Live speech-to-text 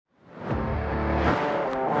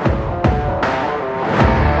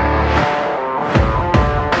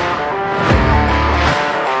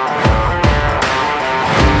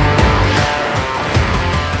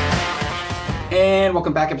And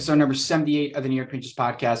welcome back, episode number 78 of the New York Rangers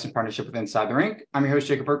podcast in partnership with Inside the Rink. I'm your host,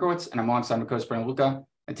 Jacob Berkowitz, and I'm alongside my co-host, Brandon Luca.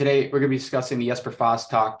 And today we're going to be discussing the Jesper Fast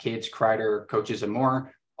talk, kids, Kreider, coaches, and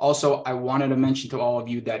more. Also, I wanted to mention to all of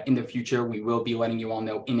you that in the future, we will be letting you all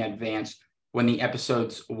know in advance when the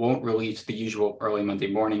episodes won't release the usual early Monday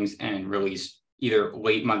mornings and release either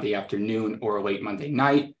late Monday afternoon or late Monday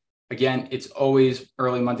night. Again, it's always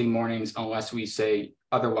early Monday mornings unless we say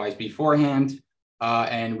otherwise beforehand.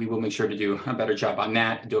 And we will make sure to do a better job on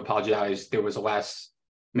that. I do apologize. There was a last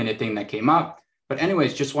minute thing that came up. But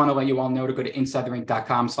anyways, just want to let you all know to go to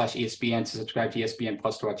insidetherink.com/ESPN to subscribe to ESPN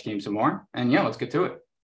Plus to watch games and more. And yeah, let's get to it.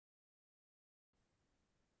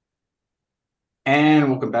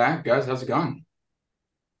 And welcome back, guys. How's it going?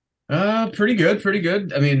 Pretty good, pretty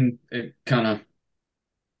good. I mean, it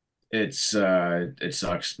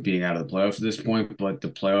sucks being out of the playoffs at this point, but the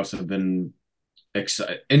playoffs have been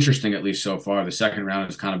interesting, at least so far. The second round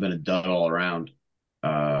has kind of been a dud all around.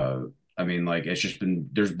 Uh, I mean, like there's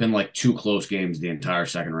been like two close games the entire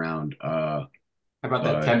second round. How about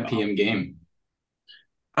that But 10 p.m. game?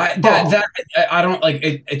 I that Oh, that I don't like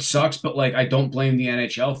it. It sucks, but like I don't blame the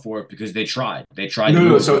NHL for it because they tried. They tried to no.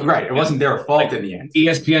 move it to So, right. It wasn't their fault like in the end.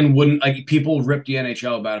 ESPN wouldn't like people ripped the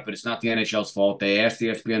NHL about it, but it's not the NHL's fault. They asked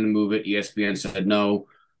ESPN to move it. ESPN said no,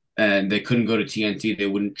 and they couldn't go to TNT. They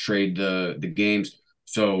wouldn't trade the games.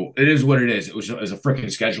 So it is what it is. It was a freaking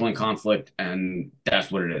scheduling conflict, and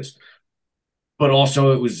that's what it is. But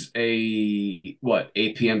also, it was a what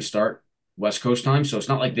 8 p.m. start West Coast time, so it's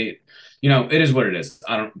not like it is what it is.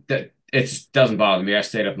 I don't that it doesn't bother me. I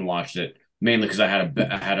stayed up and watched it mainly because I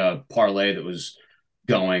had a parlay that was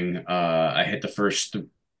going. I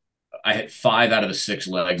hit five out of the six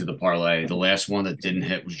legs of the parlay. The last one that didn't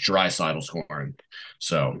hit was Draisaitl scoring.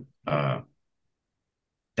 So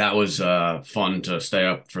that was fun to stay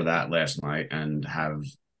up for that last night and have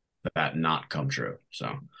that not come true.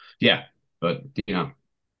 So yeah, but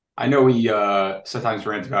I know we sometimes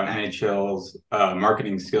rant about NHL's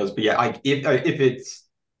marketing skills, but yeah, like if it's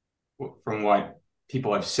from what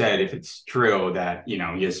people have said, if it's true that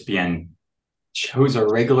ESPN chose a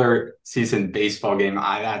regular season baseball game,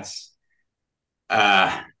 that's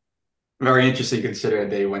uh, very interesting. Considering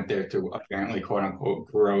they went there to apparently quote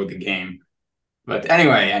unquote grow the game. But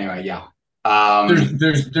anyway, yeah.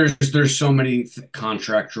 there's Um, there's so many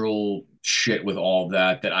contractual shit with all of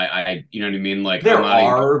that I you know what I mean. Like there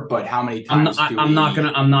are, but how many times do we? I'm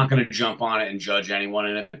not gonna jump on it and judge anyone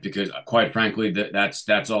in it because quite frankly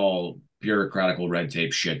that's all bureaucratical red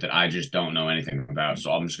tape shit that I just don't know anything about.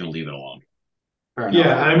 So I'm just gonna leave it alone. Fair enough.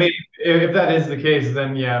 Yeah, I mean, if that is the case,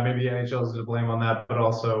 then yeah, maybe the NHL is to blame on that. But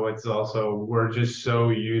also, it's also we're just so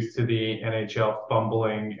used to the NHL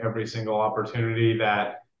fumbling every single opportunity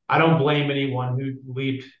that I don't blame anyone who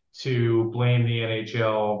leaped to blame the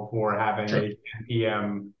NHL for having a True. 10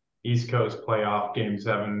 p.m. East Coast playoff Game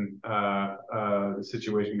 7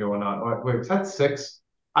 situation going on. Wait, was that six?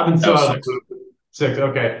 I've been That so was out of six. the loop. Six.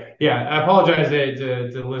 Okay. Yeah. I apologize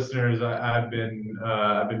to listeners. I've been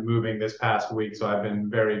moving this past week, so I've been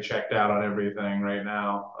very checked out on everything right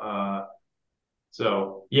now.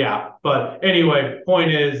 So yeah. But anyway,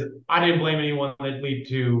 point is, I didn't blame anyone that lead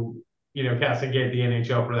to castigate the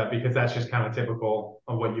NHL for that because that's just kind of typical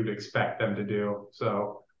of what you'd expect them to do.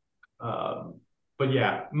 So, um, but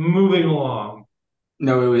yeah, moving along.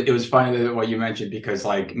 No, it was funny that what you mentioned because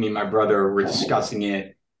like me and my brother were discussing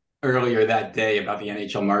it earlier that day about the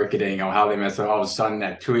NHL marketing or how they mess up. All of a sudden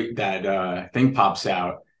that tweet that thing pops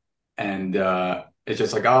out and it's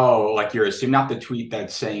just like, oh, like you're assuming not the tweet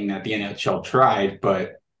that's saying that the NHL tried,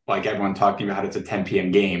 but like everyone talking about it's a 10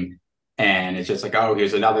 p.m. game. And it's just like, oh,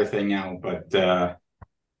 here's another thing now. But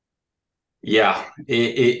yeah,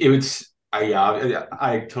 it was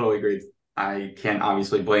I totally agree. I can't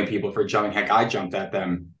obviously blame people for jumping. Heck, I jumped at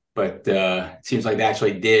them, but it seems like they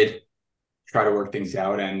actually did try to work things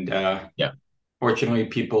out. And Yeah. fortunately,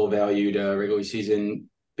 people valued regular season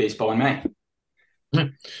baseball in May.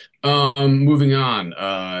 Moving on.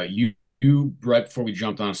 You right before we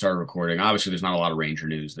jumped on and started recording. Obviously, there's not a lot of Ranger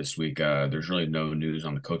news this week. There's really no news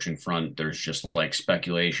on the coaching front. There's just like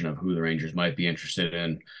speculation of who the Rangers might be interested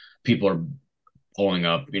in. People are pulling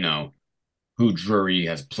up, who Drury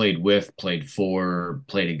has played with, played for,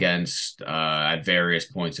 played against at various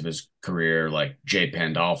points of his career, like Jay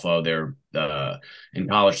Pandolfo. They're in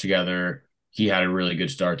college together. He had a really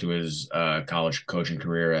good start to his college coaching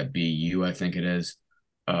career at BU, I think it is.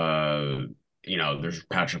 Uh, there's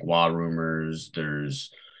Patrick Waugh rumors.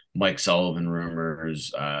 There's Mike Sullivan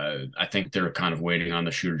rumors. I think they're kind of waiting on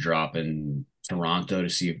the shoe to drop in Toronto to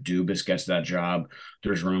see if Dubas gets that job.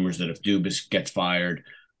 There's rumors that if Dubas gets fired,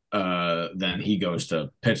 then he goes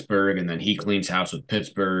to Pittsburgh, and then he cleans house with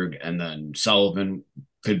Pittsburgh, and then Sullivan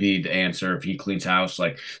could be the answer if he cleans house.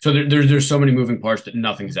 Like, so there's so many moving parts that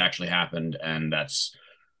nothing's actually happened, and that's.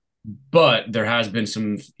 But there has been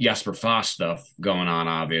some Jesper Fast stuff going on,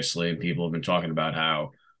 obviously, and people have been talking about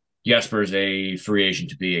how Jesper's a free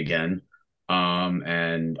agent to be again.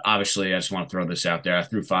 And obviously, I just want to throw this out there. I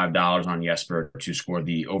threw $5 on Jesper to score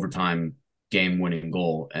the overtime game-winning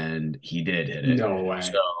goal, and he did hit it. No way.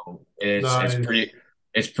 So Nice.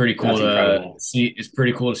 it's pretty cool That's to incredible. see. It's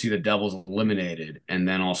pretty cool to see the Devils eliminated and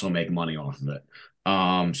then also make money off of it.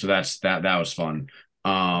 So that was fun.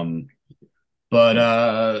 But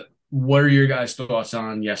what are your guys' thoughts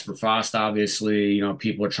on Jesper Fast? Obviously,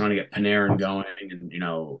 people are trying to get Panarin going, and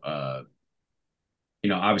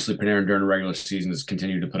obviously Panarin during the regular season has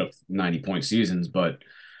continued to put up 90-point seasons. But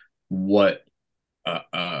what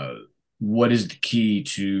what is the key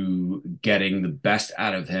to getting the best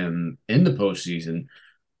out of him in the postseason?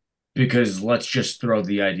 Because let's just throw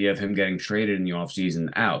the idea of him getting traded in the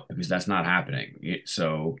offseason out, because that's not happening.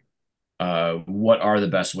 So what are the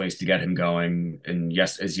best ways to get him going? And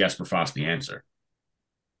yes, is Jesper Fast the answer?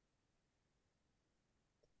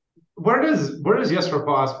 Where does Jesper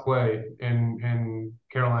Fast play in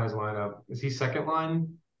Carolina's lineup? Is he second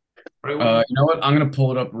line? Right wing? You know what? I'm gonna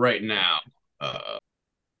pull it up right now.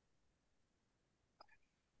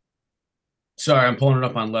 Sorry, I'm pulling it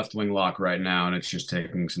up on Left Wing Lock right now, and it's just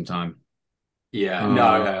taking some time. Yeah,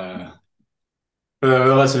 no. For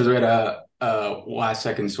the listeners, we had a last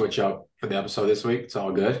second switch up for the episode this week. It's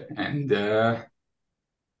all good, and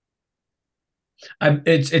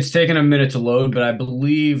it's taken a minute to load, but I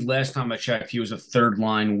believe last time I checked, he was a third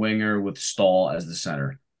line winger with Stahl as the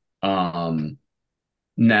center. Now,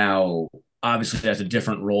 obviously, that's a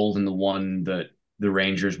different role than the one that the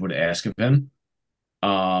Rangers would ask of him.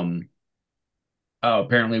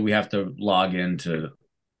 Apparently we have to log into.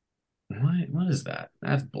 What is that?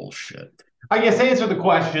 That's bullshit. I guess answer the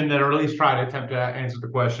question, then, or at least try to attempt to answer the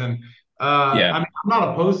question. Yeah. I'm not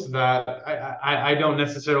opposed to that. I don't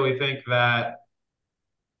necessarily think that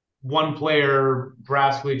one player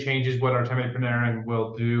drastically changes what Artemi Panarin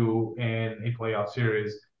will do in a playoff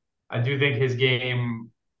series. I do think his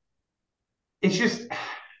game, it's just,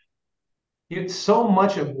 so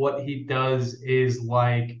much of what he does is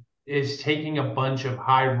taking a bunch of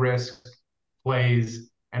high risk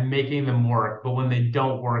plays and making them work. But when they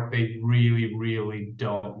don't work, they really, really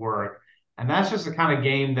don't work. And that's just the kind of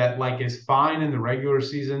game that is fine in the regular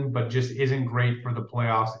season, but just isn't great for the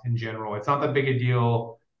playoffs in general. It's not that big a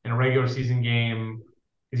deal in a regular season game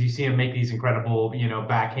because you see him make these incredible,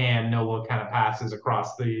 backhand, no look kind of passes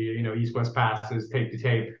across the, east-west passes, tape to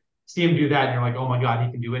tape. See him do that, and you're like, oh my God,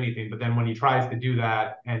 he can do anything. But then when he tries to do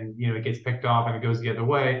that and, it gets picked off and it goes the other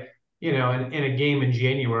way, in a game in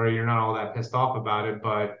January, you're not all that pissed off about it,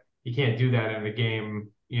 but you can't do that in a game,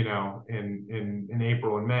 in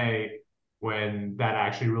April and May when that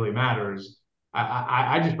actually really matters.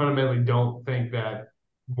 I just fundamentally don't think that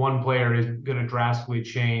one player is going to drastically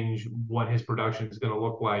change what his production is going to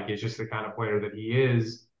look like. It's just the kind of player that he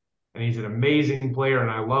is, and he's an amazing player, and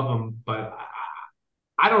I love him, but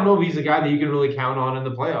I don't know if he's a guy that you can really count on in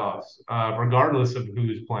the playoffs, regardless of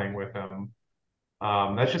who's playing with him.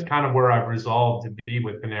 That's just kind of where I've resolved to be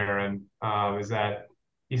with Panarin, is that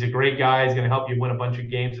he's a great guy. He's going to help you win a bunch of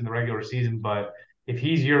games in the regular season, but if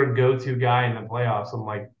he's your go-to guy in the playoffs, I'm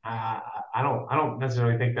like, I don't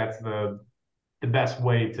necessarily think that's the best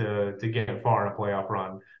way to get far in a playoff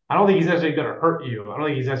run. I don't think he's necessarily going to hurt you. I don't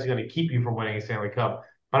think he's necessarily going to keep you from winning a Stanley Cup,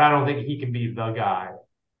 but I don't think he can be the guy.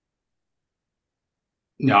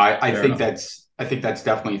 No, I think that's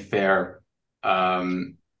definitely fair.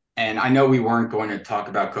 And I know we weren't going to talk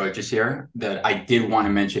about coaches here, that I did want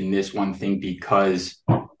to mention this one thing because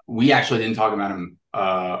we actually didn't talk about him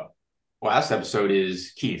last episode,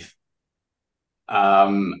 is Keith.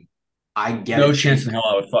 I get no chance in hell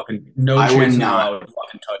I would fucking touch no, him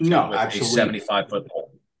with absolutely. a 75-foot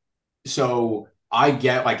pole. So I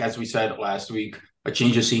get, as we said last week, a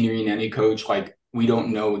change of scenery in any coach, we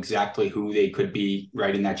don't know exactly who they could be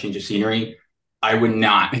right in that change of scenery. I would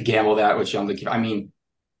not gamble that with Sheldon Keefe. I mean,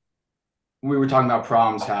 we were talking about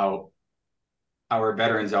problems, how our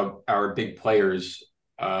veterans, our big players,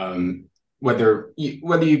 whether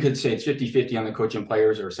you could say it's 50-50 on the coach and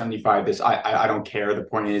players or 75, I don't care. The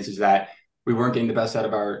point is that we weren't getting the best out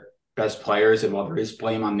of our best players. And while there is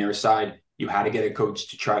blame on their side, you had to get a coach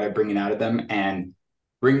to try to bring it out of them. And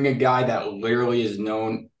bringing a guy that literally is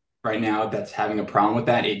known right now that's having a problem with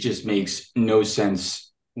that, it just makes no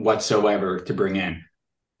sense whatsoever to bring in.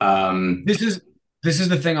 this is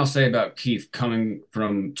the thing I'll say about Keith coming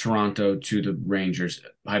from Toronto to the Rangers,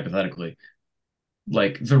 hypothetically.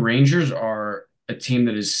 Like the Rangers are a team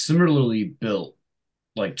that is similarly built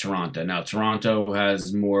like Toronto. Now, Toronto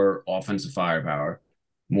has more offensive firepower,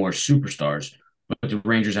 more superstars, but the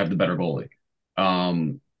Rangers have the better goalie.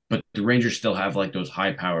 But the Rangers still have like those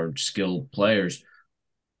high-powered, skilled players.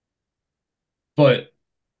 But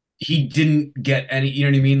he didn't get any, you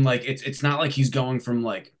know what I mean? Like it's not like he's going from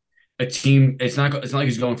like a team. It's not like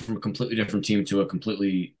he's going from a completely different team to a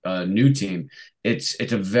completely new team. It's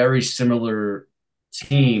a very similar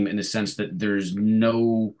team in the sense that there's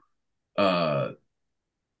no uh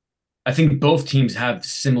I think both teams have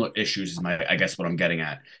similar issues, is my I guess what I'm getting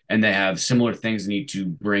at. And they have similar things they need to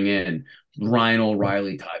bring in. Ryan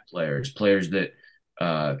O'Reilly type players, players that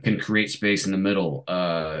can create space in the middle,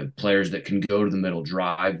 players that can go to the middle,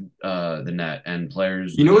 drive the net, and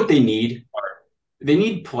players You know that what they need? They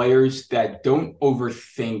need players that don't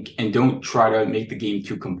overthink and don't try to make the game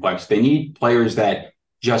too complex. They need players that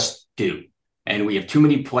just do. And we have too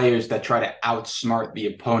many players that try to outsmart the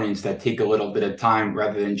opponents that take a little bit of time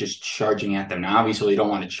rather than just charging at them. Now, obviously, you don't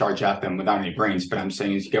want to charge at them without any brains, but I'm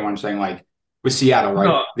saying is you get what I'm saying? Like with Seattle, right?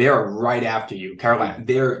 no, They are right after you. Carolina,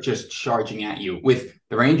 they're just charging at you. With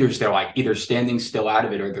the Rangers, they're like either standing still out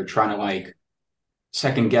of it or they're trying to like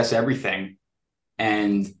second guess everything.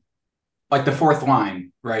 And like the fourth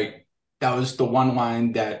line, right? That was the one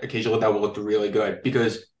line that occasionally that looked really good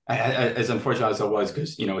because as unfortunate as it was,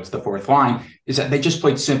 because it's the fourth line, is that they just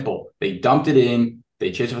played simple. They dumped it in,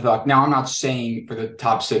 they chased it with the puck. Now I'm not saying for the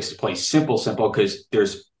top six to play simple, because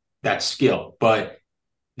there's that skill, but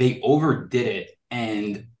they overdid it.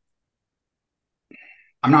 And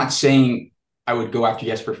I'm not saying I would go after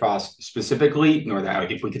Jesper Fast specifically, nor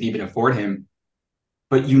that if we could even afford him.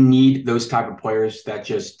 But you need those type of players that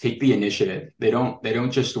just take the initiative. They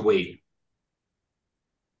don't just wait.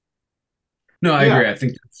 no, I Yeah. agree.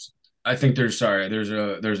 I think there's sorry,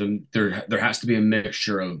 there has to be a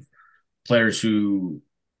mixture of players who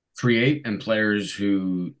create and players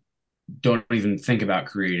who don't even think about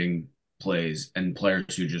creating plays and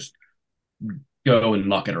players who just go and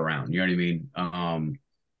muck it around. You know what I mean?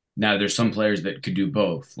 Now there's some players that could do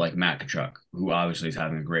both, like Matt Tkachuk, who obviously is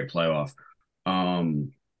having a great playoff.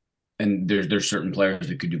 Um, and there's certain players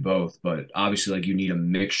that could do both, but obviously like you need a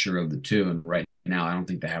mixture of the two. And right now, I don't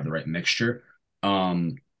think they have the right mixture.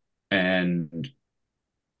 Um, and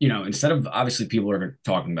instead of obviously people are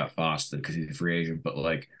talking about Foster because he's a free agent, but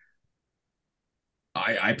like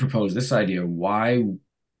I propose this idea: why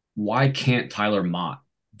can't Tyler Mott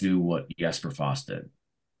do what Jesper Fast did?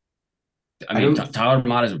 I I mean, don't Tyler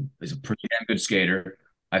Mott is a pretty damn good skater.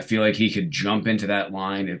 I feel like he could jump into that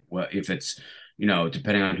line if it's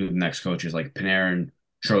depending on who the next coach is, like Panarin,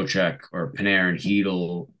 Trocheck, or Panarin,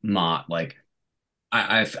 Hedel, Mott. Like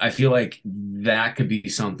I feel like that could be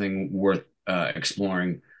something worth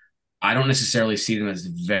exploring. I don't necessarily see them as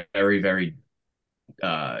very very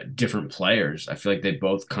different players. I feel like they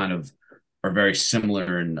both kind of are very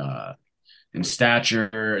similar in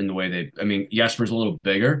stature in the way they. I mean, Jesper's a little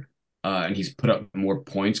bigger, and he's put up more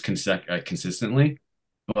points consistently.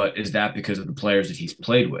 But is that because of the players that he's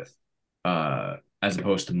played with, as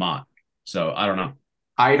opposed to Mott? So I don't know.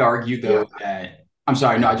 I'd argue Yeah. though that I'm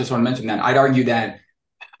sorry, no, I just want to mention that. I'd argue that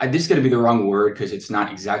this is going to be the wrong word because it's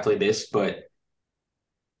not exactly this, but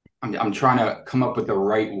I'm trying to come up with the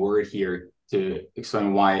right word here to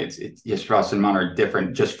explain why it's yes, Ross and Mount are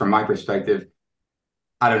different. Just from my perspective,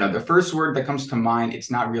 I don't know. The first word that comes to mind,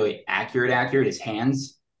 it's not really accurate. Accurate is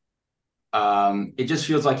hands. It just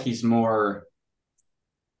feels like he's more.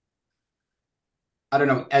 I don't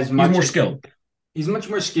know as He's much more as skilled. he's much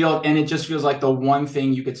more skilled, and it just feels like the one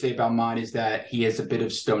thing you could say about Mod is that he has a bit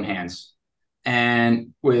of stone hands.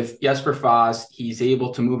 And with Jesper Fast, he's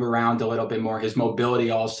able to move around a little bit more. His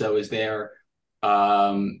mobility also is there.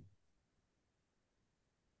 Um,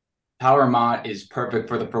 Power Mott is perfect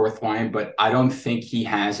for the fourth line, but I don't think he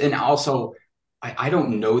has. And also, I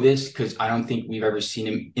don't know this because I don't think we've ever seen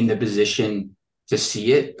him in the position to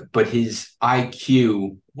see it, but his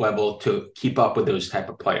IQ level to keep up with those type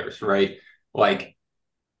of players, right? Like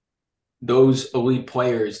those elite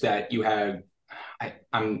players that you have. I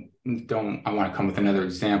want to come with another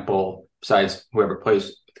example besides whoever plays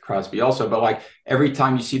with Crosby also, but like every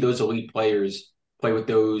time you see those elite players play with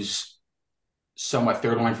those somewhat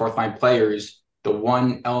third line, fourth line players, the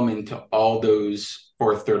one element to all those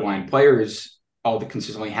fourth, third line players, all they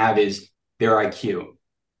consistently have is their IQ.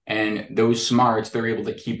 And those smarts, they're able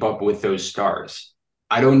to keep up with those stars.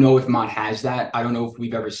 I don't know if Mott has that. I don't know if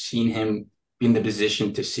we've ever seen him be in the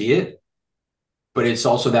position to see it, but it's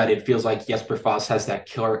also that it feels like Jesper Fast has that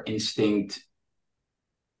killer instinct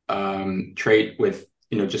trait with,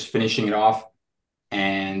 just finishing it off.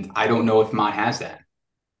 And I don't know if Mott has that.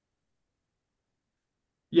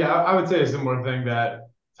 Yeah, I would say a similar thing that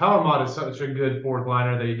Tyler Mott is such a good fourth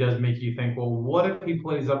liner that he does make you think, well, what if he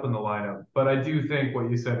plays up in the lineup? But I do think what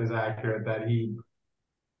you said is accurate, that he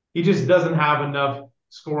just doesn't have enough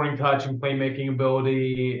scoring touch and playmaking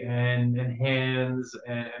ability and hands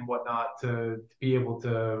and whatnot to be able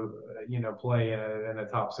to play in a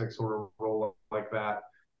top six sort of role like that.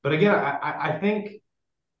 But again, I think,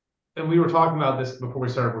 and we were talking about this before we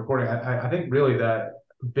started recording. I think really that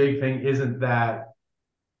big thing isn't that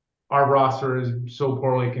our roster is so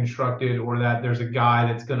poorly constructed or that there's a guy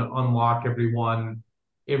that's going to unlock everyone.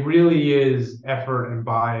 It really is effort and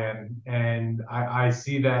buy-in. And I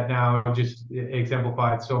see that now just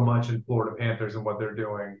exemplified so much in Florida Panthers and what they're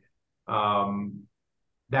doing.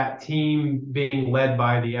 That team being led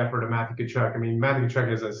by the effort of Matthew Tkachuk. I mean, Matthew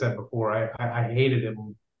Tkachuk, as I said before, I hated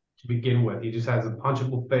him to begin with. He just has a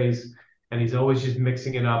punchable face and he's always just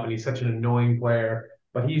mixing it up and he's such an annoying player,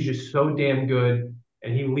 but he's just so damn good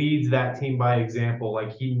and he leads that team by example.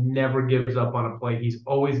 Like he never gives up on a play. He's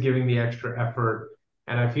always giving the extra effort.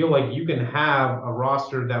 And I feel like you can have a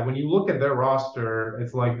roster that when you look at their roster,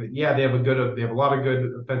 it's like, yeah, they have a lot of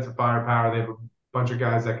good offensive firepower. They have a bunch of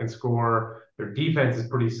guys that can score. Their defense is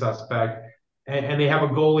pretty suspect. And they have a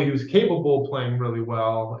goalie who's capable of playing really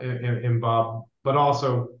well in Bob, but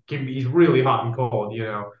also he's really hot and cold,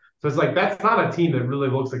 So it's like that's not a team that really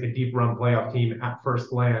looks like a deep run playoff team at first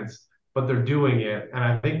glance, but they're doing it. And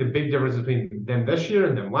I think the big difference between them this year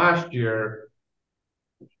and them last year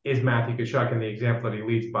is Matthew Tkachuk and the example that he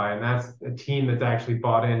leads by. And that's a team that's actually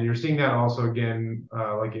bought in. You're seeing that also again,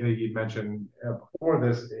 like you mentioned before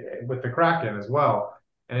this, with the Kraken as well.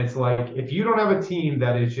 And it's like, if you don't have a team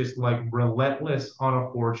that is just like relentless on a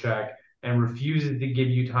forecheck and refuses to give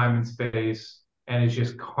you time and space and is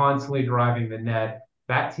just constantly driving the net,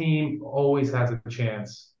 that team always has a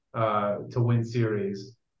chance to win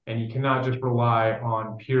series. And you cannot just rely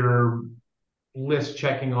on pure list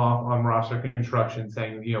checking off on roster construction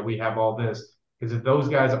saying, we have all this. Because if those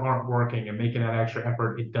guys aren't working and making that extra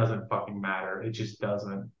effort, it doesn't fucking matter. It just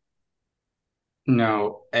doesn't.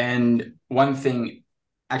 No. And one thing,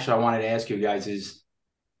 actually, I wanted to ask you guys is,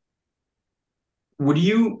 would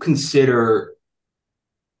you consider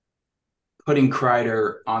putting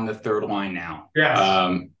Kreider on the third line now?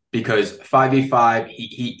 Yes. Because 5v5,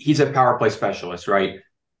 he's a power play specialist, right?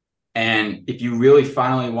 And if you really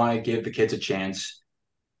finally want to give the kids a chance,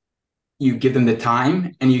 you give them the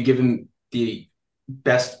time and you give them the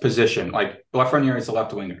best position. Like Lafreniere is a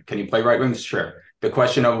left winger. Can he play right wing? Sure. The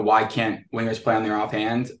question of why can't wingers play on their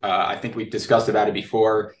offhand? I think we've discussed about it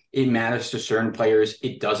before. It matters to certain players.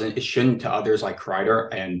 It doesn't. It shouldn't to others like Kreider.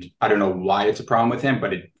 And I don't know why it's a problem with him,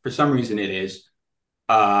 but for some reason it is.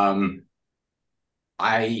 I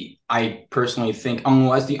personally think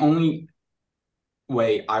unless the only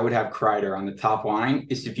way I would have Kreider on the top line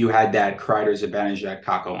is if you had that Kreider Zibanejad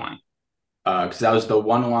Kakko line, because that was the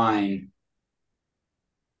one line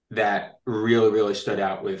that really stood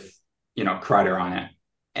out with Kreider on it,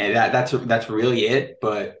 and that's really it.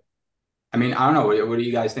 But I mean, I don't know. What do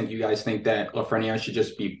you guys think? You guys think that Lafreniere should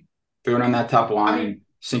just be thrown on that top line,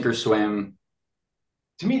 sink or swim?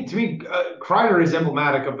 To me, Kreider is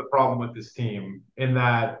emblematic of the problem with this team in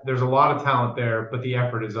that there's a lot of talent there, but the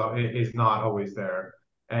effort is not always there.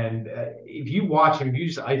 And if you watch him, if you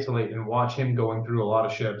just isolate and watch him going through a lot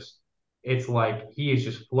of shifts, it's like he is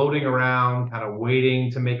just floating around, kind of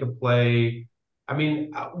waiting to make a play. I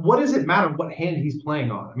mean, what does it matter what hand he's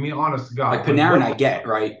playing on? I mean, honest to God. Like Panarin, I get,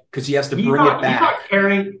 right? Because he has to bring it back.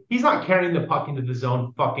 He's not carrying the puck into the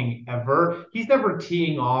zone fucking ever. He's never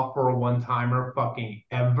teeing off for a one-timer fucking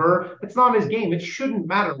ever. It's not his game. It shouldn't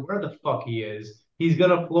matter where the fuck he is. He's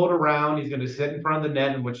going to float around. He's going to sit in front of the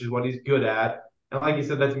net, which is what he's good at. And like you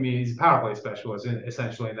said, that to me, he's a power play specialist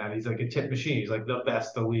essentially in that. He's like a tip machine. He's like the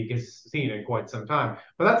best the league has seen in quite some time.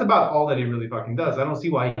 But that's about all that he really fucking does. I don't see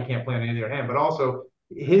why he can't play on any other hand. But also,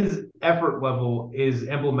 his effort level is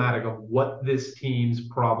emblematic of what this team's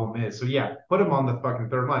problem is. So yeah, put him on the fucking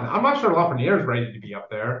third line. I'm not sure Lafreniere is ready to be up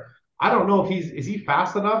there. I don't know if is he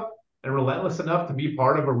fast enough and relentless enough to be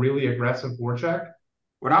part of a really aggressive forecheck.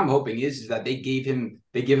 What I'm hoping is that they give him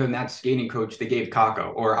that skating coach they gave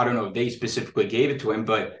Kakko, or I don't know if they specifically gave it to him,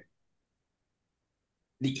 but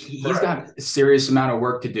he's got a serious amount of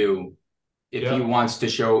work to do if he wants to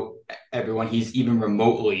show everyone he's even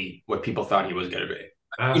remotely what people thought he was going to be.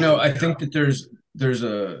 I think that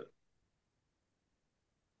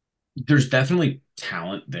there's definitely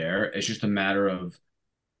talent there. It's just a matter of,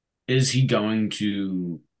 is he going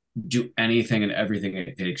to do anything and everything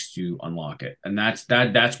it takes to unlock it. And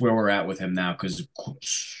that's where we're at with him now, because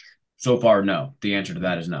so far, no. The answer to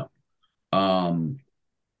that is no. Um,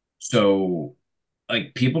 so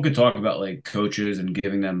like people could talk about like coaches and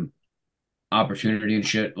giving them opportunity and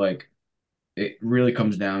shit. Like it really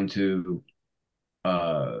comes down to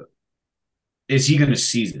uh is he gonna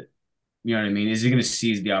seize it? You know what I mean? Is he gonna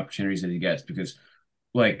seize the opportunities that he gets? Because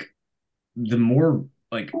like the more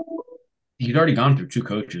like he's already gone through two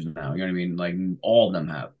coaches now, you know what I mean? Like all of them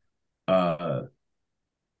have. Uh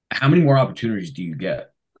how many more opportunities do you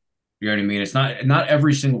get? You know what I mean? It's not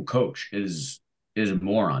every single coach is a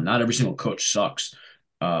moron. Not every single coach sucks.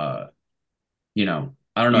 Uh,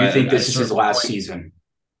 I don't know. You think At a this is his certain last point, season?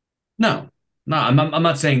 no, no, I'm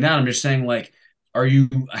not saying that. I'm just saying like, are you?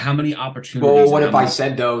 How many Well, opportunities and what how if I many?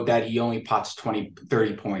 said, though, that he only pots 20,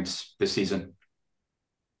 30 points this season?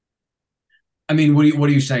 I mean, what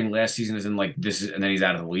are you saying? Last season is in like this is, and then he's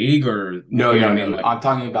out of the league, or you No, know what I no, mean? no. Like, I'm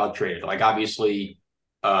talking about trade. Like, obviously,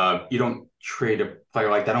 you don't trade a player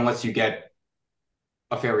like that unless you get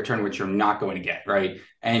a fair return, which you're not going to get, right?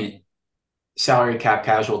 And salary cap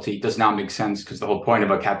casualty does not make sense because the whole point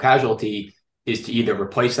of a cap casualty is to either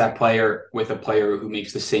replace that player with a player who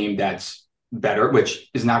makes the same that's better, which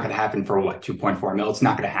is not going to happen for what, 2.4 mil? It's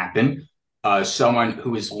not going to happen. Someone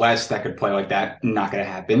who is less that could play like that, not going to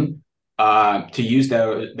happen. To use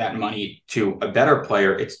that money to a better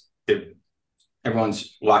player,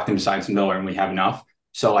 everyone's locked in besides Miller, and we have enough.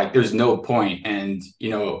 So like, there's no point. And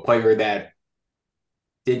a player that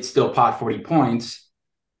did still pot 40 points,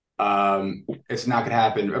 it's not going to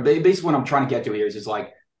happen. Basically, what I'm trying to get to here is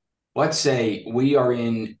like, let's say we are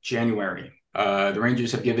in January. The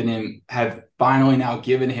Rangers have finally now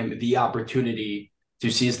given him the opportunity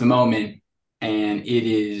to seize the moment, and it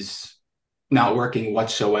is not working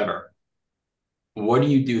whatsoever. What do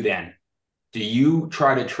you do then? Do you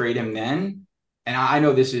try to trade him then? And I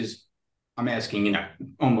know I'm asking,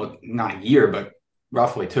 almost not a year, but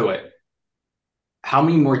roughly to it. How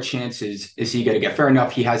many more chances is he going to get? Fair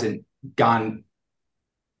enough, he hasn't gone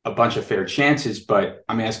a bunch of fair chances, but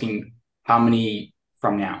I'm asking how many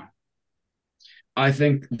from now? I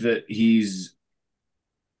think that he's.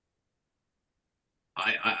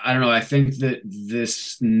 I don't know. I think that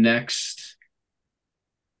this next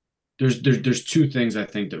there's two things I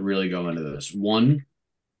think that really go into this. One,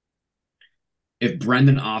 if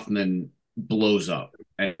Brendan Othman blows up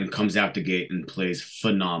and comes out the gate and plays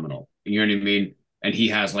phenomenal, you know what I mean? And he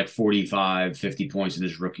has like 45, 50 points in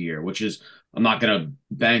his rookie year, which is, I'm not going to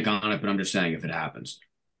bank on it, but I'm just saying if it happens.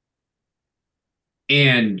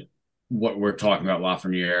 And what we're talking about,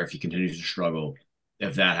 Lafreniere, if he continues to struggle,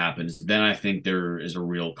 if that happens, then I think there is a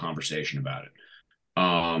real conversation about it.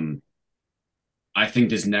 Um, I think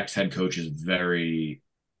this next head coach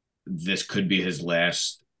this could be his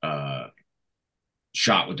last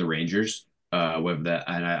shot with the Rangers. Whether that,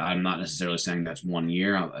 and I'm not necessarily saying that's 1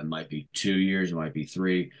 year. It might be 2 years. It might be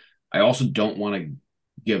three. I also don't want to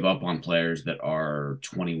give up on players that are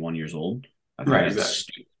 21 years old. I think Right, that's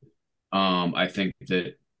exactly. stupid. I think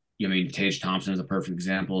that, I mean, Tage Thompson is a perfect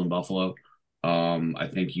example in Buffalo. I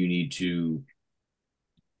think you need to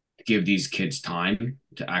give these kids time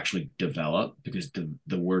to actually develop, because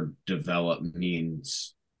the word develop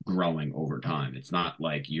means growing over time. It's not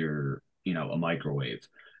like you're, a microwave.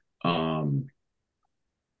 Um,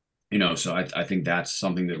 so I think that's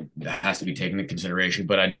something that has to be taken into consideration.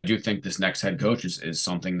 But I do think this next head coach is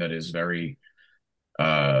something that is very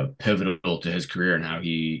pivotal to his career and how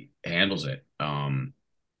he handles it.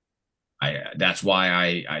 That's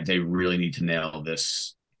why they really need to nail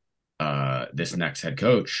this next head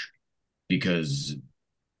coach, because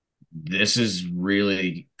this is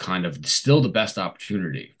really kind of still the best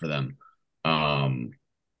opportunity for them.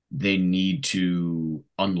 They need to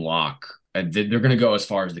unlock, and they're going to go as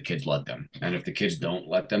far as the kids let them. And if the kids don't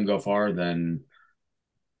let them go far, then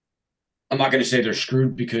I'm not going to say they're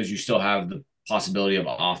screwed, because you still have the possibility of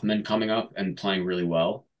Othman coming up and playing really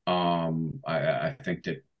well. I think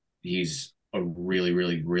that he's a really,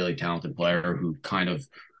 really, really talented player who kind of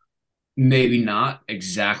maybe not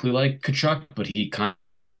exactly like Kachuk, but he kind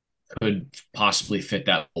of could possibly fit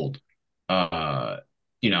that mold.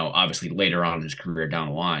 Obviously later on in his career down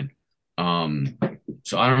the line. Um,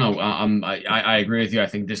 so I don't know. I agree with you. I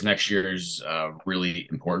think this next year is really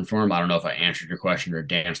important for him. I don't know if I answered your question or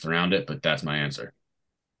danced around it, but that's my answer.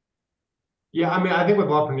 Yeah, I mean, I think with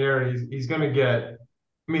Lafreniere, he's going to get.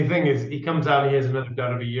 I mean, the thing is, he comes out, he has another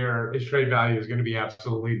dud of a year. His trade value is going to be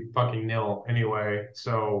absolutely fucking nil anyway.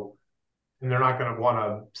 So, and they're not going to want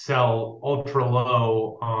to sell ultra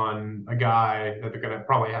low on a guy that they're going to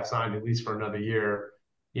probably have signed at least for another year.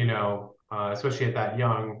 especially at that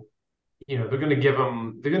young, they're going to give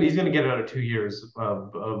him, he's going to get another 2 years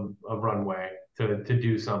of runway to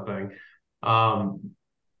do something. Whether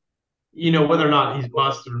or not he's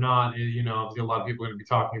bust or not, obviously a lot of people are going to be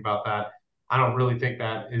talking about that. I don't really think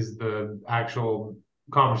that is the actual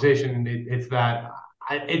conversation. It's that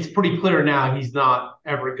it's pretty clear now he's not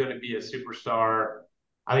ever going to be a superstar.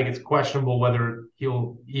 I think it's questionable whether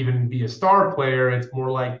he'll even be a star player. It's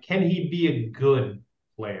more like, can he be a good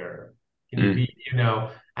player? Can he be,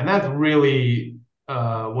 and that's really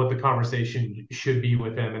what the conversation should be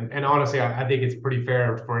with him. And honestly, I think it's pretty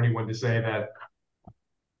fair for anyone to say that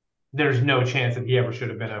there's no chance that he ever should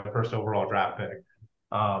have been a first overall draft pick.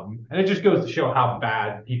 And it just goes to show how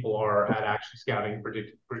bad people are at actually scouting,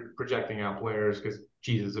 projecting out players. Because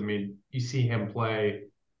Jesus, I mean, you see him play,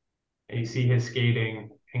 and you see his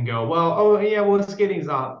skating, and go, well, oh yeah, well his skating's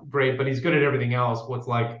not great, but he's good at everything else. What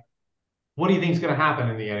do you think is going to happen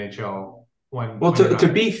in the NHL? Well, to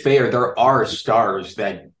be fair, there are stars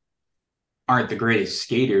that aren't the greatest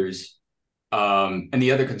skaters. And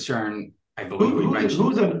the other concern, I believe, who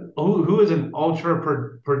is an ultra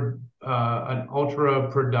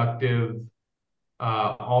productive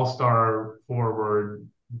all-star forward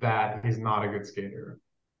that is not a good skater?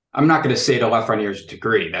 I'm not going to say to Lafreniere's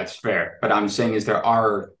degree. That's fair, but I'm saying is there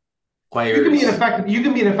are players. You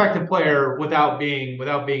can be an effective player without being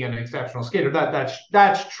an exceptional skater.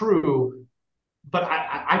 That's true. But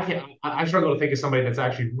I can't. I struggle to think of somebody that's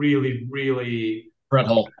actually really, really Brett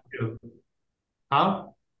Hull. Huh?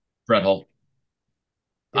 Brett Hull.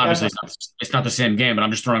 Obviously, it's not the same game, but I'm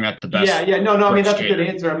just throwing out the best. Yeah. No. I mean, that's a good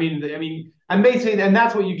answer. I mean, and basically, and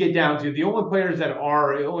that's what you get down to. The only forwards that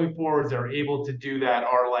are able to do that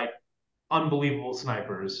are like unbelievable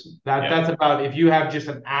snipers. That's about, if you have just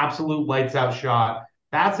an absolute lights out shot,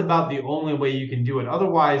 that's about the only way you can do it.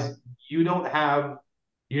 Otherwise, you're not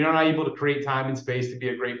able to create time and space to be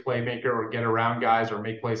a great playmaker or get around guys or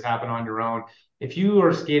make plays happen on your own. If you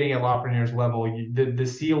are skating at Lafreniere's level, the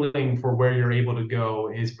ceiling for where you're able to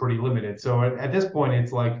go is pretty limited. So at this point,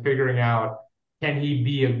 it's like figuring out, can he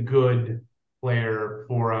be a good player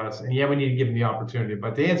for us? And yeah, we need to give him the opportunity.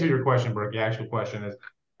 But to answer your question, Brooke, the actual question is,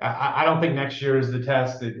 I don't think next year is the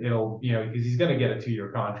test. It'll, because he's going to get a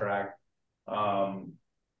 2-year contract. And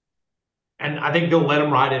I think they'll let him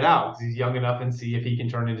ride it out because he's young enough and see if he can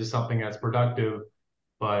turn into something that's productive.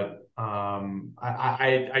 But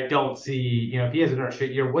I don't see, if he has another shit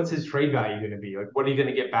year, what's his trade value going to be? Like, what are you going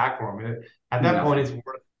to get back for him? At that point,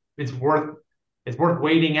 it's worth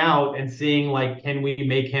waiting out and seeing, like, can we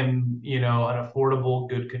make him, an affordable,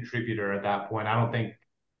 good contributor at that point? I don't think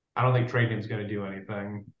trading him's going to do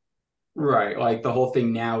anything. Right. Like, the whole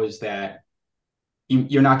thing now is that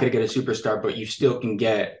you're not going to get a superstar, but you still can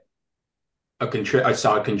get a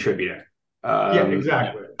solid contributor. Yeah,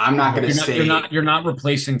 exactly. I'm not going to say you're not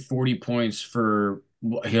replacing 40 points for,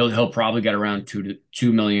 he'll probably get around 2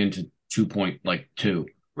 million to 2.2.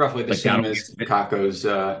 Roughly the same as Kakko's.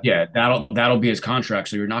 Yeah, that'll be his contract.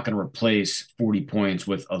 So you're not going to replace 40 points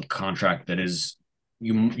with a contract that is,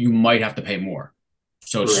 you might have to pay more.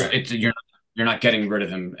 So you're not getting rid of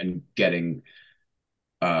him and getting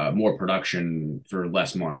more production for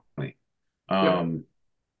less money.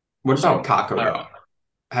 What about Kakko though?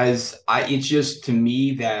 It's just, to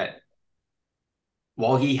me, that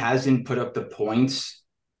while he hasn't put up the points,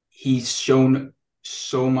 he's shown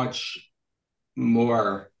so much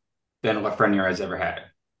more than Lafreniere has ever had.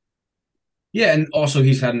 Yeah, and also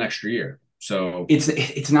he's had an extra year. So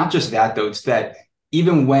it's not just that though. It's that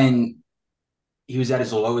even when he was at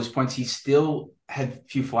his lowest points, he still had a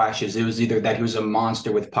few flashes. It was either that he was a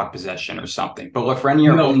monster with puck possession or something. But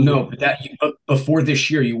Lafreniere but before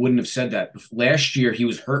this year, you wouldn't have said that. Last year, he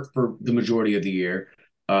was hurt for the majority of the year,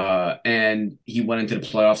 and he went into the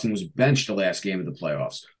playoffs and was benched the last game of the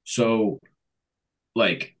playoffs. So,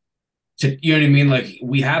 like, you know what I mean? Like,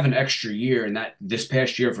 we have an extra year, and that this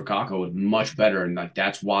past year for Kakko was much better, and like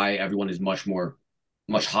that's why everyone is much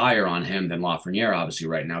higher on him than Lafreniere, obviously,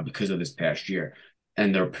 right now because of this past year.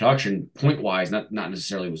 And their production, point-wise, not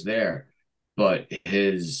necessarily was there, but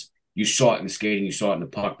you saw it in the skating, you saw it in the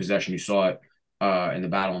puck possession, you saw it in the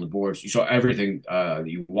battle on the boards, you saw everything that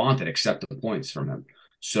you wanted except the points from him.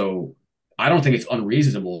 So I don't think it's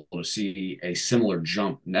unreasonable to see a similar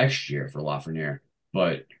jump next year for Lafreniere,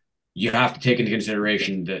 but you have to take into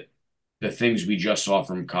consideration that the things we just saw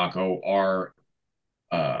from Kakko are,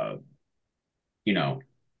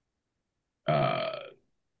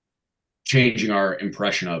 changing our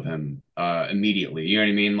impression of him immediately. You know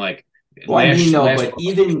what I mean? Like, but even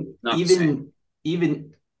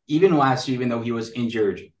last year, even though he was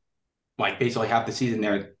injured, like basically half the season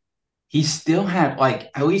there, he still had like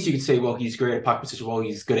at least you could say, well, he's great at pocket position. Well,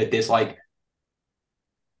 he's good at this. Like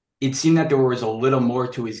it seemed that there was a little more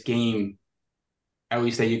to his game, at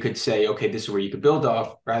least that you could say, okay, this is where you could build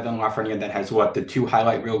off, rather than Lafreniere that has what the 2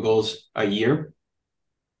 highlight reel goals a year.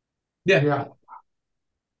 Yeah, Yeah.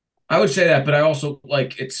 I would say that, but I also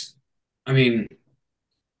like it's. I mean,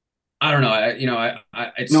 I don't know.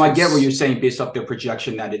 It's No, I get what you're saying based off the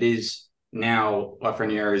projection that it is now.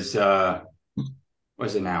 Lafreniere is what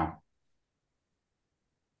is it now?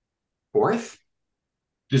 Fourth?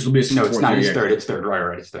 this will be his No, it's fourth not. year. It's Yeah. third. It's third.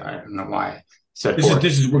 Right. It's third. I don't know why I said This is fourth.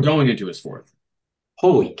 this is we're going into his fourth.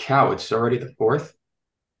 Holy cow! It's already the fourth.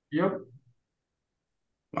 Yep.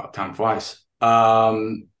 Wow, time flies.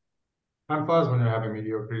 Time flies when you're having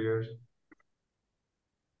mediocre years.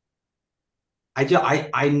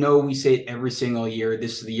 I know we say it every single year.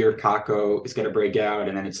 This is the year Kako is going to break out,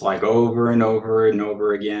 and then it's like over and over and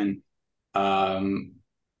over again. Um,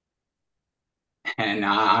 and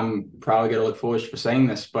I'm probably going to look foolish for saying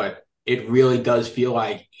this, but it really does feel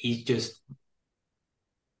like he's just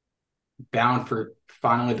bound for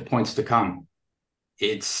finally the points to come.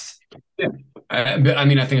 It's Yeah. I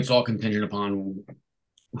mean, I think it's all contingent upon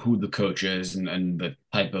who the coach is and the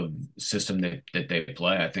type of system that they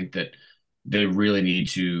play. I think that they really need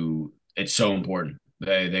to. It's so important.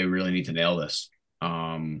 They really need to nail this.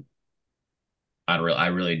 I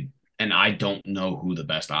really, and I don't know who the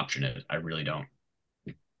best option is. I really don't.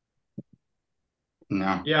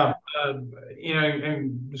 no, Yeah,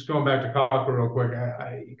 and just going back to Kako real quick,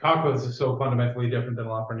 Kako is so fundamentally different than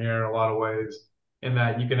Lafreniere in a lot of ways, in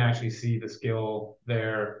that you can actually see the skill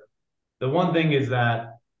there. The one thing is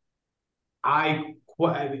that I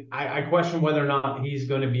question whether or not he's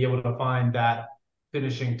going to be able to find that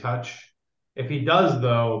finishing touch. If he does,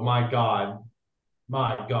 though, my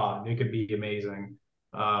God, it could be amazing.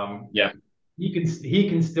 Yeah. He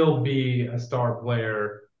can still be a star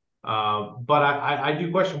player, but I do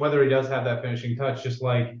question whether he does have that finishing touch. Just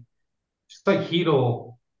like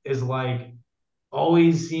Heedle is like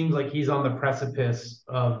always seems like he's on the precipice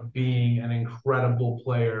of being an incredible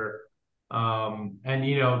player. And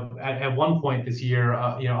at one point this year,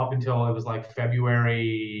 up until it was like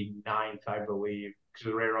February 9th, I believe, because it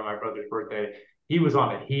was right around my brother's birthday, he was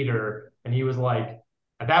on a heater, and he was like,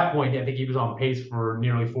 at that point, I think he was on pace for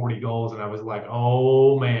nearly 40 goals, and I was like,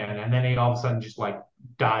 oh man. And then he all of a sudden just like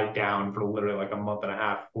died down for literally like a month and a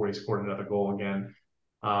half before he scored another goal again.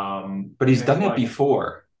 but he's And it's done that like,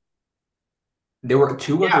 before. There were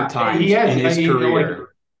two other yeah, he times has. in his Like career.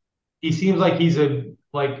 he seems like he's a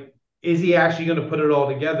like. Is he actually going to put it all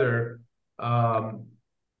together? Um,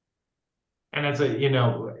 and it's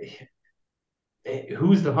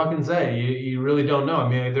who's to fucking say? You really don't know. I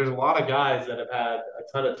mean, there's a lot of guys that have had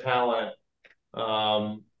a ton of talent,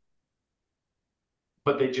 um,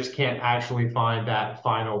 but they just can't actually find that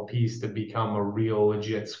final piece to become a real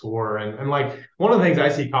legit scorer. And like one of the things I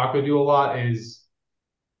see Kako do a lot is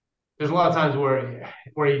there's a lot of times where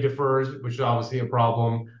he defers, which is obviously a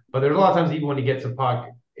problem. But there's a lot of times even when he gets a puck,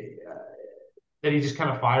 that he just kind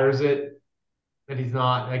of fires it. That he's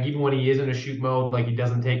not like even when he is in a shoot mode, like he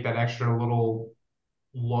doesn't take that extra little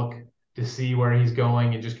look to see where he's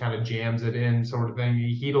going and just kind of jams it in, sort of thing.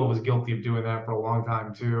 Heedle was guilty of doing that for a long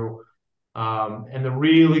time too. And the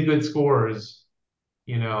really good scorers,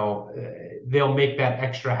 they'll make that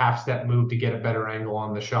extra half step move to get a better angle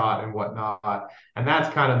on the shot and whatnot. And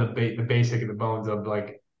that's kind of the basic of the bones of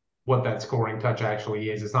like what that scoring touch actually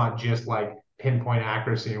is. It's not just like pinpoint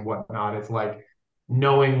accuracy and whatnot. It's like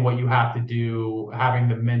knowing what you have to do, having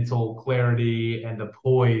the mental clarity and the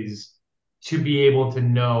poise to be able to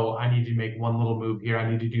know I need to make one little move here. I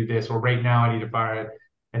need to do this, or right now I need to fire it.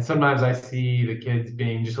 And sometimes I see the kids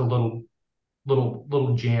being just a little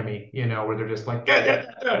jammy, where they're just like,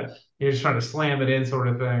 you're just trying to slam it in, sort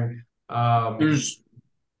of thing.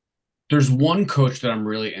 There's one coach that I'm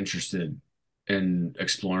really interested in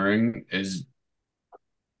exploring is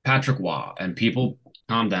Patrick Waugh, and people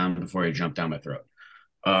calm down before you jump down my throat.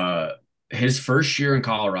 His first year in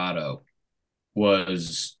Colorado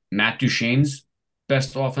was Matt Duchene's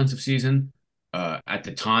best offensive season. At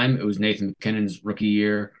the time, it was Nathan McKinnon's rookie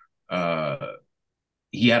year.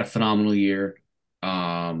 He had a phenomenal year.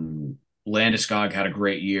 Landeskog had a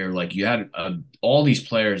great year. Like you had all these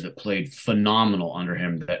players that played phenomenal under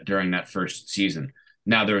him during that first season.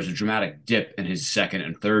 Now there was a dramatic dip in his second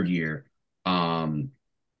and third year,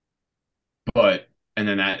 but and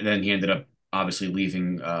then he ended up obviously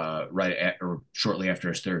leaving or shortly after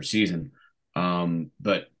his third season.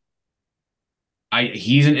 But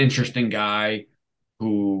he's an interesting guy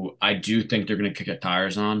who I do think they're going to kick the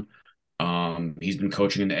tires on. He's been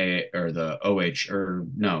coaching in the the OH or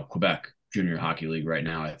no, Quebec Junior Hockey League right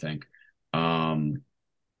now, I think.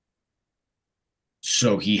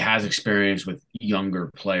 So he has experience with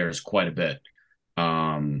younger players quite a bit.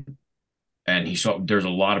 And there's a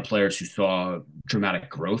lot of players who saw dramatic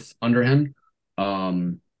growth under him.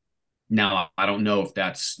 Now I don't know if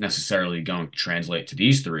that's necessarily going to translate to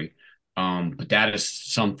these three, but that is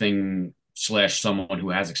something / someone who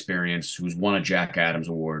has experience, who's won a Jack Adams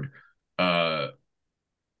Award. That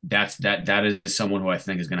is someone who I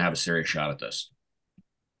think is going to have a serious shot at this.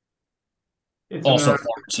 It's Also,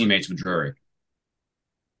 former teammates with Drury.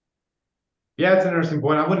 Yeah, it's an interesting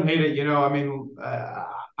point. I wouldn't hate it. I mean,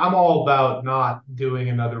 I'm all about not doing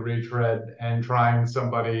another retread and trying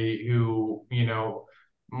somebody who,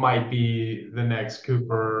 might be the next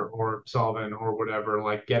Cooper or Sullivan or whatever,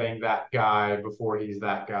 like getting that guy before he's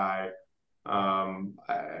that guy.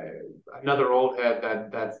 Another old head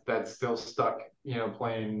that's still stuck,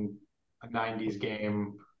 playing a 90s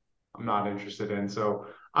game, I'm not interested in. So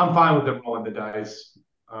I'm fine with them rolling the dice.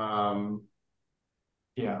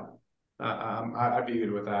 Yeah. I'd be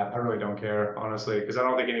good with that. I really don't care, honestly, because I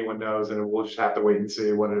don't think anyone knows, and we'll just have to wait and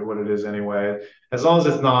see what it is anyway. As long as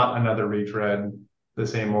it's not another retread, the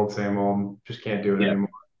same old, just can't do it anymore.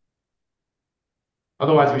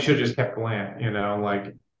 Otherwise, we should have just kept Gallant,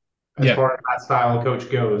 like as far as that style of coach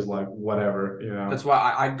goes, like whatever, That's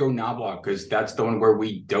why I'd go Knobloch, because that's the one where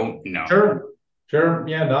we don't know. Sure.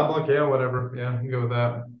 Yeah, Knobloch, yeah, whatever. Yeah, you can go with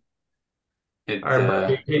that. All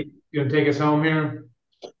right, you gonna take us home here?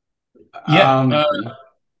 Yeah.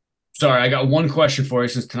 Sorry, I got one question for you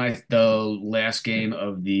since tonight's the last game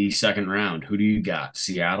of the second round. Who do you got,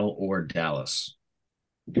 Seattle or Dallas?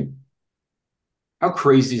 How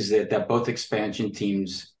crazy is it that both expansion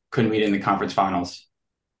teams couldn't meet in the conference finals?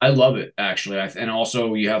 I love it, actually. And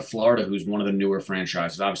also, you have Florida, who's one of the newer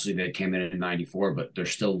franchises. Obviously, they came in '94, but they're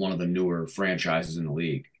still one of the newer franchises in the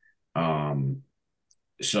league.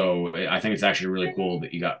 So I think it's actually really cool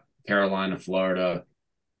that you got Carolina, Florida,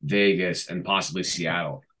 Vegas, and possibly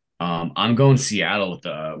Seattle. I'm going Seattle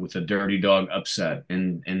with the Dirty Dog upset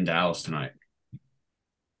in Dallas tonight.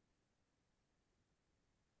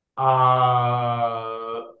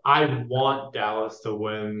 I want Dallas to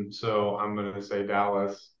win, so I'm going to say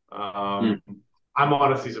Dallas. I'm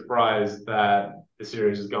honestly surprised that the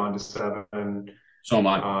series has gone to 7. So am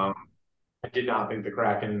I. I did not think the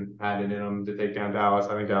Kraken had it in them to take down Dallas.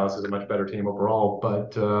 I think Dallas is a much better team overall,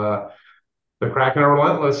 but the Kraken are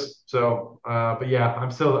relentless. So, but yeah,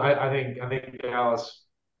 I think Dallas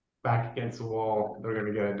back against the wall. They're going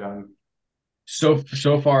to get it done. So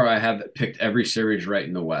far, I have picked every series right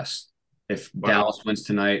in the West. If Dallas wins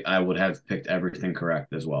tonight, I would have picked everything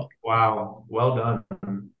correct as well. Wow, well done.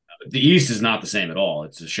 The East is not the same at all.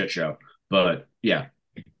 It's a shit show. But yeah.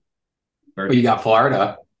 But you got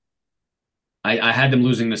Florida. I had them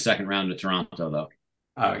losing the second round to Toronto, though.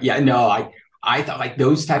 I thought like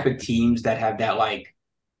those type of teams that have that like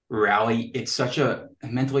rally, it's such a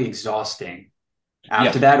mentally exhausting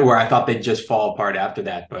after that, where I thought they'd just fall apart after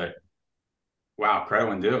that. But wow, credit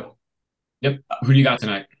when due. Yep. Who do you got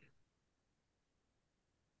tonight?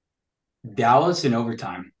 Dallas in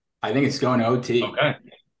overtime. I think it's going to OT. Okay.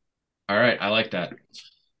 All right. I like that.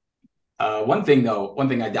 One thing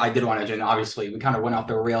I did want to mention, obviously, we kind of went off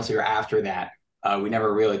the rails here after that. We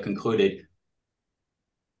never really concluded.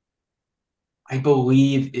 I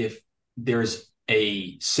believe if there's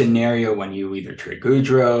a scenario when you either trade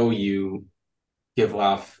Gaudreau, you give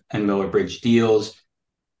Love and Miller Bridge deals.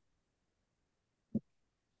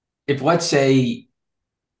 If let's say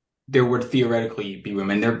there would theoretically be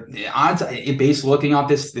room, and the odds, based looking at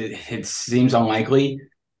this, it seems unlikely.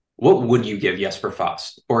 What would you give Jesper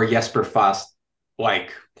Fast or a Jesper Fast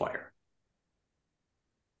like player?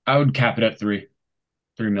 I would cap it at $3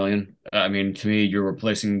 million. I mean, to me, you're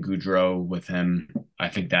replacing Gaudreau with him. I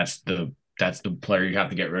think that's the player you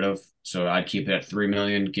have to get rid of. So I'd keep it at $3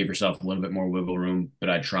 million. Give yourself a little bit more wiggle room,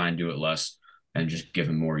 but I'd try and do it less and just give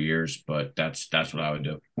him more years. But that's what I would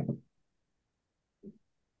do.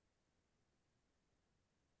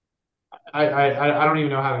 I don't even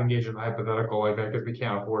know how to engage in a hypothetical like that because we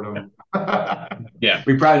can't afford them. Yeah,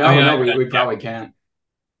 we probably we probably can't.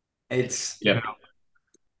 It's it's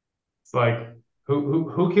like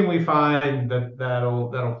who can we find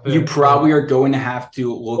that'll fit? You probably are going to have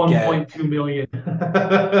to look at 1.2 million.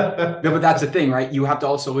 No, but that's the thing, right? You have to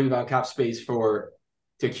also leave out cap space to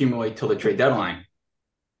accumulate till the trade deadline,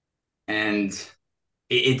 and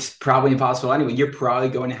it's probably impossible anyway. You're probably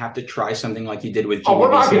going to have to try something like you did with Jimmy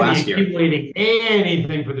last year. Accumulating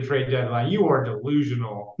anything for the trade deadline. You are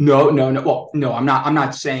delusional. No. Well, no, I'm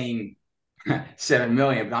not saying $7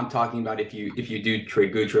 million. But I'm talking about if you do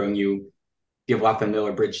trade Goodrow and you give off the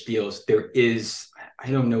Miller Bridge deals, there is,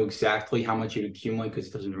 I don't know exactly how much you'd accumulate because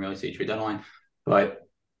it doesn't really say trade deadline, but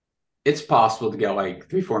it's possible to get like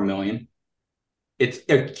 3-4 million. It's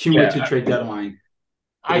accumulated trade deadline.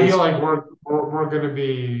 I feel like we're gonna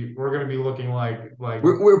be looking like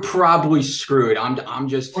we're probably screwed. I'm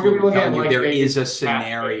just we're gonna be looking telling at you like there is a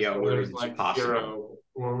scenario where it's like possible. Zero.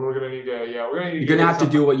 We're gonna need to we're gonna need You're gonna have to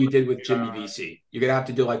do what you did with Jimmy VC. You're gonna have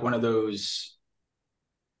to do like one of those.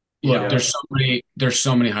 Look, there's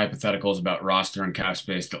so many hypotheticals about roster and cap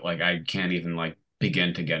space that like I can't even like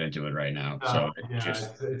begin to get into it right now. So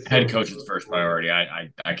it's head coach is the first priority.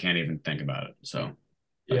 I can't even think about it. So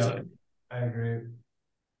I agree.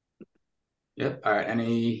 Yep. All right.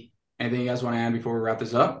 Anything you guys want to add before we wrap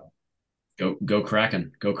this up? Go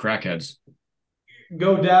Kraken. Go Crackheads.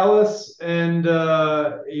 Go Dallas. And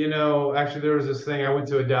actually there was this thing. I went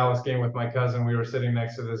to a Dallas game with my cousin. We were sitting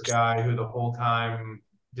next to this guy who the whole time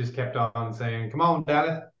just kept on saying, "Come on,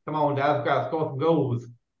 Dallas, guys, score some goals."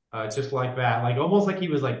 Just like that, like almost like he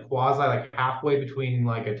was like quasi, like halfway between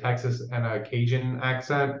like a Texas and a Cajun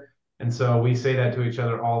accent. And so we say that to each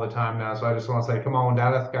other all the time now. So I just want to say, "Come on,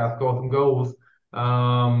 Dallas, guys, score some goals."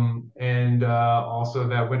 And also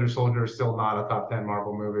that Winter Soldier is still not a top 10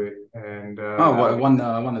 Marvel movie. And what won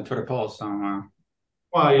the Twitter poll? So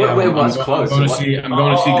well, yeah, it was close. I'm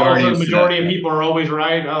going to see Guardians. The majority of people are always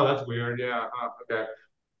right. Oh, that's weird. Yeah. Okay.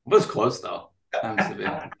 It was close though.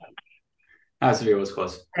 It was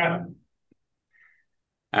close.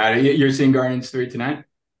 You're seeing Guardians 3 tonight?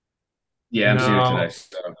 Yeah, I'm seeing it today.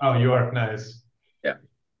 So. Oh, you are nice. Yeah.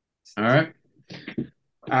 All right.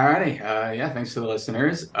 All righty. Thanks to the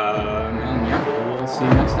listeners. And we'll see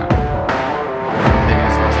you next time.